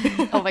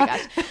 oh my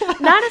gosh.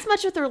 Not as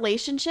much with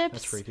relationships.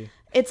 That's freaky.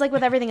 It's like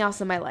with everything else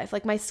in my life,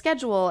 like my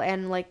schedule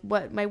and like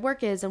what my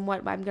work is and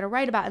what I'm going to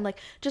write about. And like,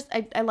 just,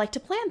 I like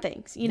to plan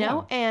things, you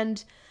know? Yeah.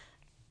 And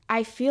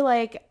I feel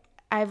like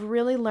I've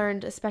really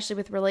learned, especially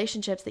with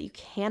relationships, that you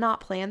cannot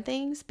plan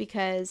things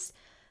because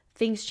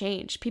things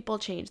change. People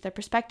change. Their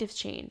perspectives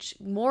change.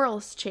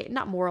 Morals change.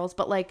 Not morals,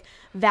 but like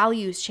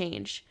values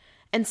change.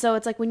 And so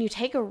it's like when you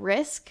take a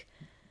risk,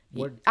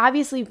 you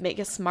obviously make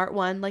a smart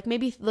one. Like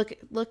maybe look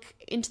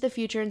into the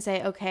future and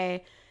say,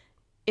 okay,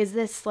 is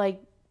this like,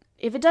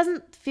 if it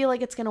doesn't feel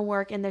like it's going to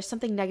work and there's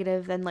something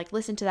negative, then like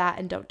listen to that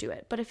and don't do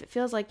it. But if it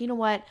feels like, you know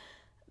what,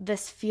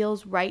 this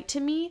feels right to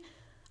me,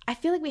 I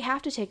feel like we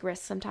have to take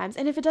risks sometimes.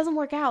 And if it doesn't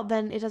work out,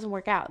 then it doesn't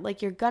work out.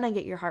 Like you're going to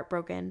get your heart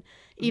broken,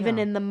 even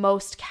in the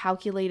most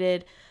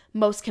calculated,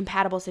 most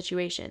compatible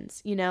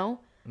situations, you know?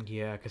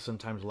 Yeah, because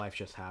sometimes life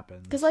just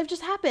happens. Because life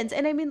just happens.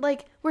 And I mean,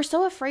 like, we're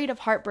so afraid of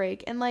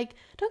heartbreak. And like,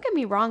 don't get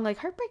me wrong, like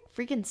heartbreak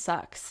freaking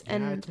sucks. Yeah,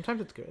 And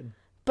sometimes it's good.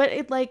 but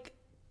it like,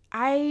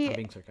 I'm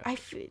being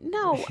sarcastic.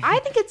 no, I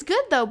think it's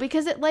good though,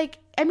 because it like,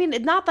 I mean,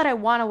 not that I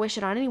want to wish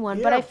it on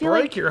anyone, but I feel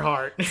break like your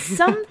heart.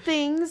 some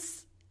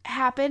things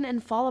happen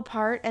and fall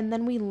apart, and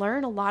then we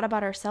learn a lot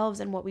about ourselves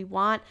and what we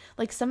want.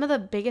 Like some of the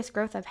biggest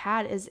growth I've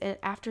had is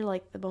after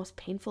like the most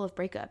painful of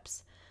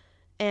breakups.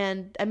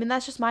 And I mean,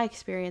 that's just my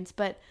experience,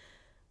 but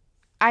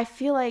I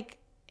feel like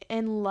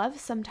in love,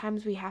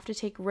 sometimes we have to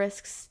take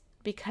risks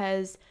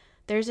because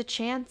there's a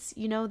chance,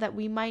 you know, that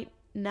we might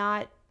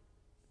not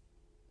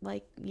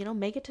like, you know,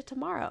 make it to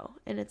tomorrow.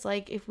 And it's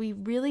like, if we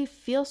really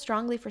feel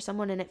strongly for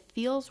someone and it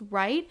feels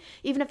right,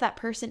 even if that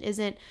person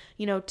isn't,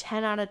 you know,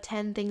 10 out of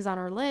 10 things on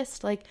our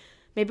list, like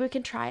maybe we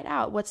can try it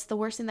out. What's the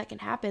worst thing that can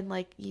happen?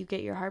 Like you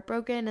get your heart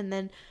broken and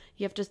then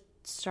you have to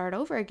start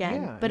over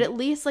again. Yeah, but at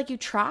least like you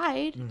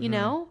tried, you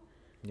know?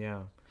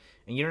 Yeah.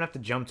 And you don't have to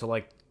jump to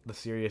like the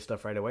serious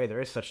stuff right away.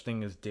 There is such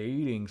thing as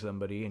dating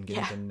somebody and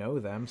getting to know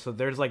them. So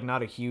there's like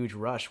not a huge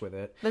rush with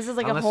it. This is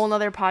like a whole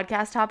nother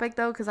podcast topic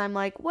though, because I'm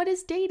like, what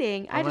is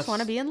dating? I just want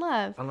to be in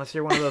love. Unless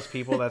you're one of those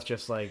people that's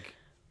just like,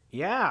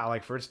 yeah,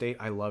 like first date,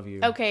 I love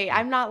you. Okay,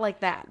 I'm not like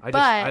that.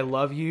 I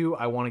love you.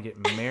 I want to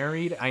get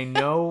married. I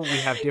know we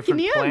have different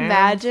plans. Can you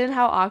imagine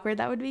how awkward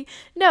that would be?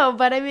 No,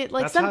 but I mean,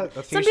 like some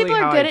people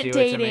are good at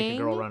dating. To make a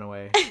girl run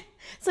away.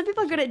 Some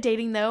people are good at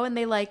dating though, and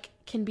they like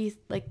can be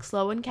like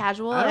slow and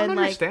casual. I don't and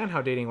understand like,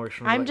 how dating works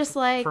for me. I'm just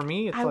like, for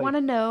me, it's I like... want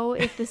to know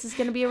if this is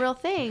going to be a real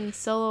thing.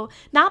 So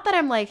not that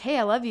I'm like, hey,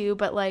 I love you,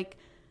 but like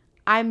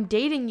I'm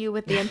dating you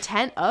with the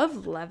intent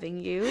of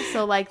loving you.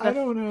 So like, I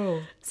don't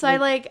know. So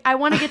I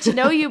want to get to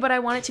know you, but I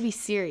want it to be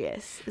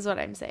serious is what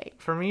I'm saying.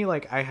 For me,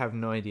 like I have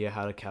no idea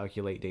how to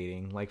calculate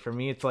dating. Like for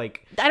me, it's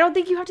like, I don't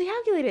think you have to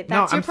calculate it.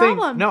 That's your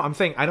problem. I'm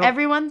saying I don't.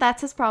 Everyone,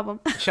 that's his problem.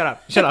 Shut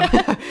up.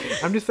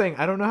 I'm just saying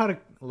I don't know how to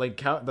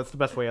like that's the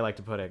best way I like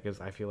to put it, because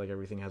I feel like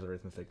everything has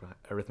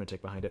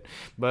arithmetic behind it.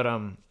 But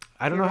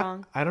I don't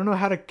know. I don't know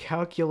how to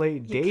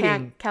calculate dating. You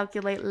can't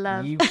calculate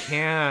love. You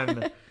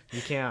can.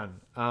 You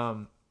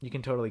can. You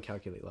can totally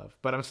calculate love.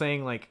 But I'm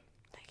saying like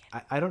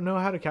I don't know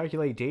how to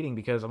calculate dating,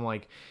 because I'm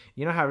like,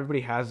 you know how everybody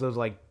has those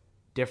like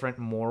different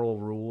moral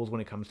rules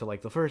when it comes to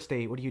like the first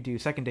date, what do you do?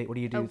 Second date, what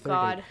do you do?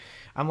 Third date.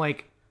 I'm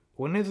like,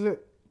 when is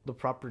it the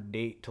proper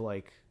date to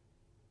like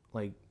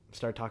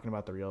start talking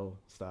about the real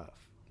stuff?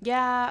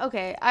 Yeah,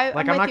 okay.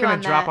 I'm not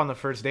gonna drop on the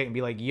first date and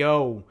be like,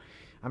 yo,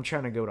 I'm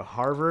trying to go to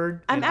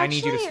Harvard and I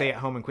need you to stay at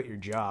home and quit your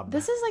job.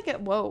 This is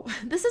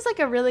like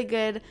a really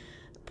good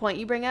point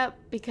you bring up,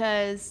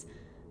 because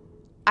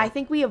I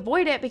think we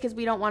avoid it because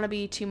we don't want to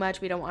be too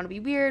much. We don't want to be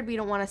weird. We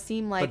don't want to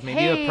seem like, but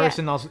maybe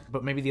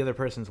maybe the other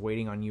person's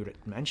waiting on you to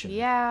mention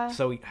Yeah. it.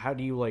 So how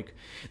do you like,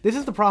 this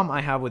is the problem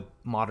I have with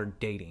modern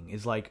dating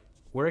is like,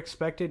 we're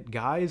expected,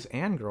 guys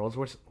and girls,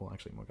 well,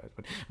 actually more guys,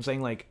 but I'm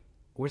saying like,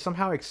 we're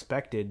somehow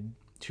expected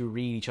to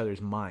read each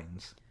other's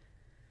minds.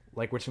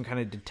 Like we're some kind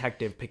of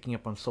detective picking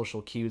up on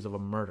social cues of a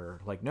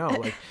murder. Like, no,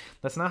 like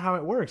that's not how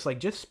it works. Like,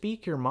 just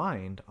speak your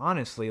mind,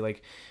 honestly.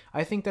 Like,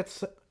 I think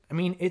I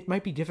mean, it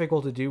might be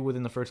difficult to do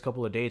within the first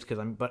couple of dates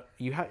but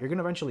you're going to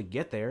eventually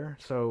get there.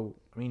 So,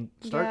 I mean,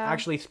 start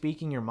actually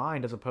speaking your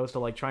mind as opposed to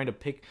like trying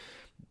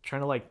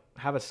to like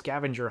have a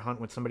scavenger hunt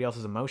with somebody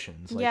else's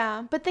emotions. Like,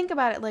 yeah. But think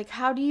about it. Like,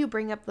 how do you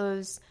bring up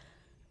those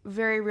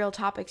very real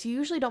topics? You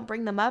usually don't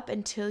bring them up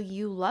until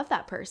you love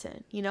that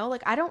person. You know,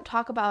 like I don't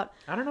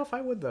know if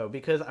I would though,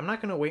 because I'm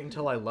not going to wait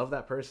until I love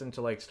that person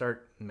to like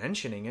start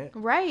mentioning it.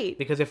 Right.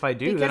 Because if I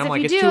do, because then I'm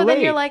like, it's too late.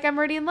 Then you're like, I'm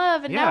already in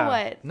love and now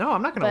what? No,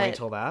 I'm not going to wait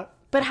till that.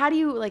 But how do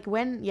you like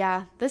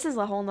this is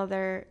a whole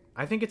nother.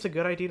 I think it's a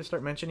good idea to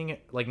start mentioning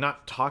it, like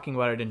not talking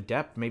about it in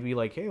depth. Maybe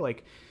like, hey,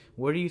 like,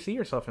 where do you see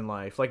yourself in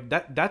life? Like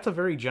that's a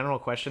very general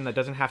question that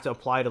doesn't have to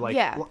apply to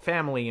like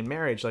family and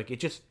marriage. Like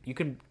you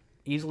can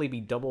easily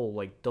be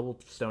double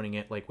stoning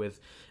it, like with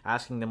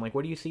asking them like,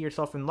 where do you see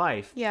yourself in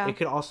life? Yeah. It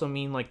could also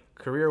mean like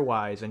career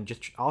wise and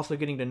just also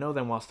getting to know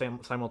them while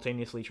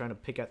simultaneously trying to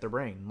pick at their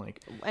brain, like,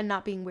 and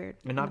not being weird.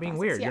 You're not going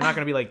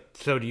to be like,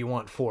 so do you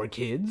want 4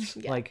 kids?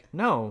 Yeah. Like,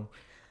 no.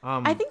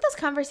 I think those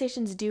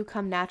conversations do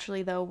come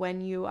naturally though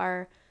when you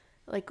are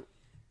like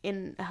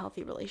in a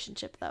healthy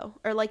relationship though,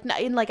 or like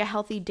in like a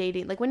healthy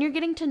dating, like when you're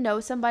getting to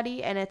know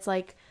somebody and it's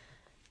like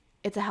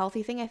it's a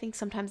healthy thing. I think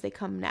sometimes they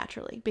come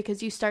naturally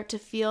because you start to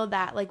feel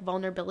that like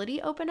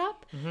vulnerability open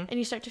up, and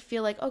you start to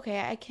feel like, okay,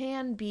 I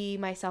can be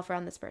myself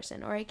around this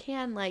person, or I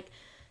can like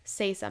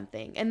say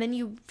something, and then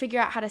you figure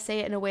out how to say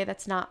it in a way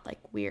that's not like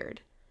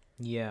weird.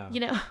 Yeah. You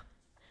know?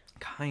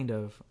 Kind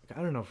of.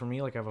 I don't know. For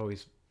me, like I've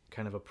always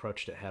kind of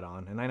approached it head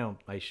on, and I know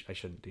I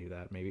shouldn't do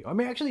that. Maybe. I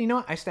mean, actually, you know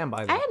what? I stand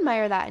by that. I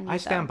admire that in you. I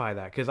stand by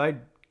that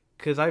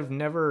because I've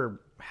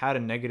never had a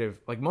negative.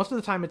 Like most of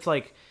the time, it's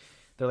like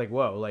they're like,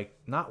 whoa, like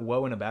not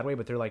whoa in a bad way,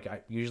 but they're like,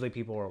 usually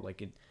people are like,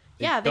 they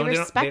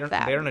respect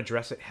that. They don't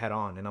address it head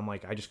on, and I'm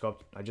like, I just go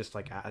up, I just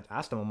like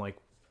ask them, I'm like,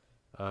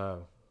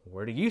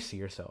 where do you see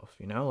yourself?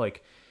 You know,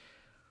 like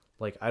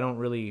I don't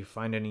really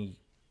find any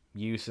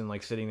use in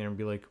like sitting there and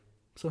be like,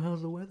 so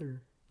how's the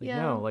weather? Like,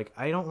 no, like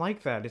I don't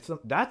like that.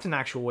 That's an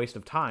actual waste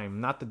of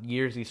time, not the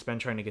years you spend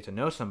trying to get to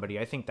know somebody.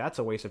 I think that's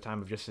a waste of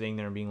time of just sitting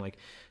there and being like,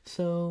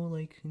 so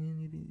like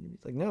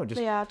no,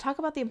 just talk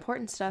about the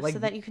important stuff like, so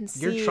that you can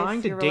see you're trying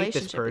if to your date this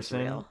relationship is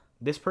person. real.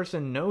 This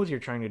person knows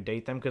you're trying to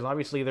date them because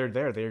obviously they're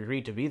there. They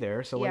agreed to be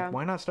there. So like,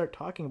 why not start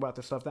talking about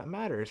the stuff that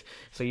matters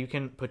so you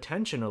can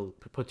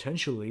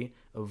potentially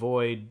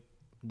avoid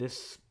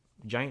this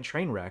giant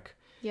train wreck.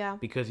 Yeah.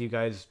 Because you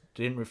guys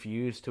didn't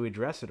refuse to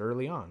address it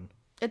early on.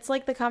 It's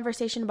like the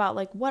conversation about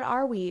like, what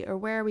are we or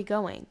where are we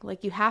going?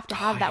 Like you have to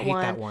have that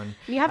one. That one.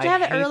 You have to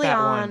have it early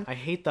on. I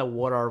hate the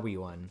what are we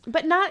one.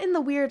 But not in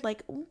the weird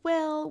like,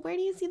 well, where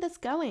do you see this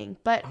going?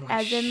 But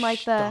as in like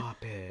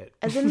stop it.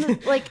 As in the,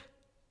 like,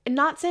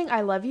 not saying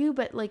I love you,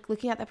 but like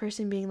looking at that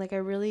person being like, I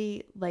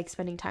really like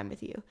spending time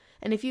with you.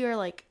 And if you are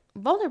like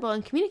vulnerable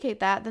and communicate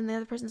that, then the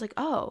other person's like,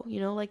 oh,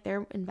 you know, like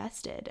they're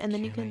invested. And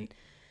then you can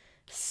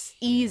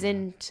ease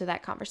into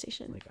that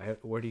conversation. Like,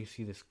 where do you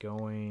see this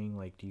going?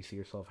 Like, do you see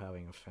yourself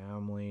having a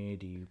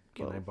family?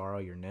 Can I borrow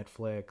your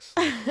Netflix?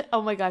 Like,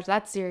 oh my gosh,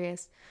 that's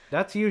serious.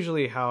 That's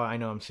usually how I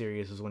know I'm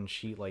serious, is when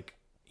she like,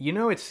 you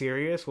know, it's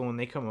serious when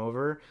they come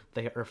over,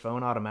 her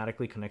phone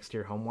automatically connects to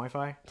your home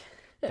Wi-Fi.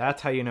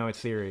 That's how you know it's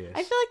serious.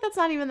 I feel like that's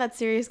not even that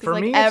serious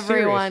because like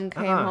everyone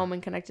came home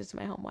and connected to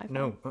my home Wi-Fi.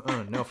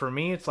 No. For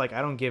me, it's like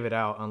I don't give it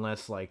out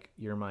unless like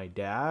you're my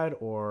dad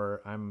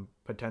or I'm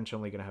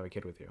potentially gonna have a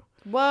kid with you.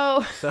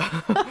 Whoa! So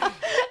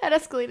that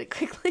escalated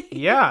quickly.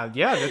 Yeah,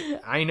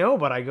 I know,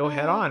 but I go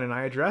head on and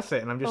I address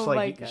it, and I'm just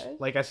like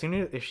as soon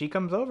as if she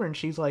comes over and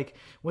she's like,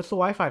 "What's the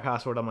Wi-Fi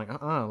password?" I'm like,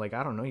 like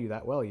I don't know you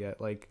that well yet.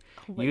 Like,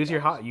 use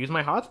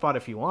my hotspot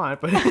if you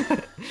want,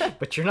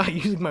 but you're not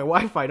using my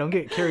Wi-Fi. Don't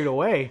get carried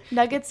away.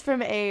 Nuggets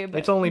from Abe.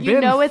 It's only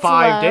been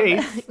 5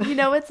 days. You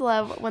know it's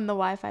love when the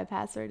Wi-Fi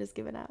password is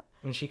given out.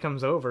 When she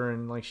comes over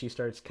and like she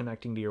starts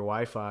connecting to your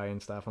Wi-Fi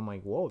and stuff, I'm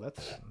like, whoa,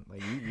 that's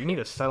like you need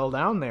to settle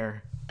down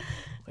there.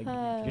 Like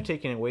you're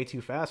taking it way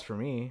too fast for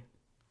me.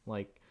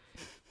 Like,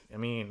 I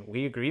mean,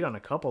 we agreed on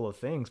a couple of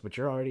things, but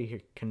you're already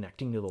here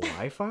connecting to the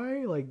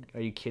Wi-Fi. Like,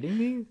 are you kidding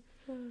me?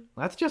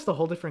 That's just a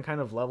whole different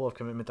kind of level of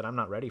commitment that I'm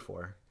not ready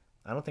for.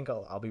 I don't think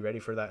I'll be ready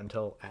for that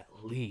until at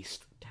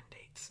least 10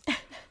 dates.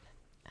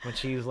 When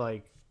she's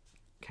like,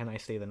 "Can I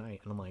stay the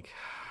night?" and I'm like,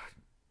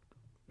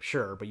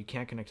 sure, but you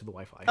can't connect to the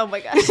Wi-Fi. Oh my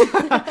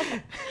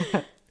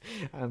gosh.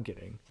 I'm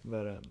kidding,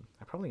 but I'm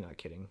probably not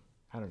kidding.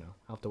 I don't know.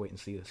 I'll have to wait and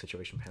see the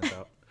situation pans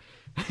out.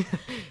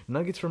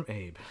 Nuggets from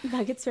Abe.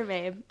 Nuggets from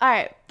Abe. All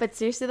right, but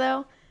seriously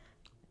though,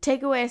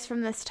 takeaways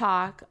from this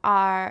talk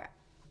are,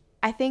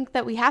 I think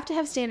that we have to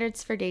have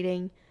standards for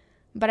dating.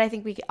 But I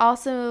think we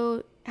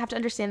also have to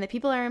understand that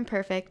people are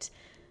imperfect.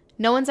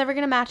 No one's ever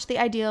going to match the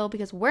ideal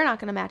because we're not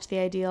going to match the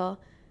ideal.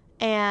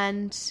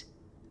 And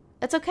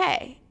that's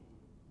okay.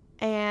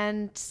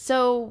 And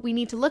so we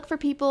need to look for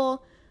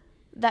people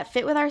that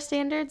fit with our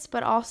standards,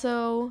 but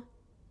also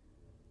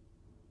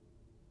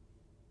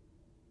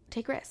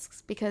take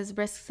risks, because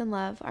risks in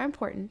love are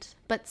important,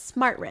 but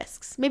smart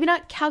risks. Maybe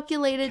not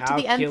calculated to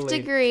the nth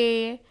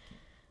degree,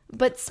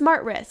 but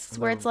smart risks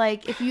where it's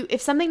like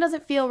if something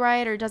doesn't feel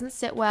right or doesn't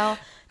sit well,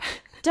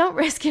 don't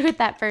risk it with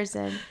that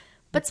person.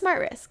 But smart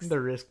risks. The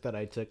risk that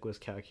I took was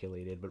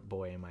calculated, but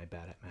boy, am I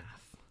bad at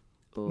math.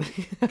 Ooh,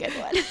 good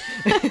one.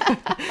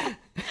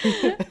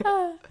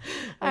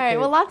 All right,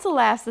 well, lots of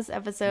laughs this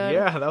episode.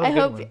 Yeah, that was a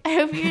good one. I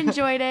hope you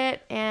enjoyed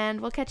it, and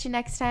we'll catch you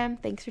next time.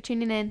 Thanks for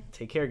tuning in.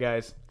 Take care,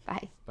 guys.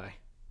 Bye. Bye.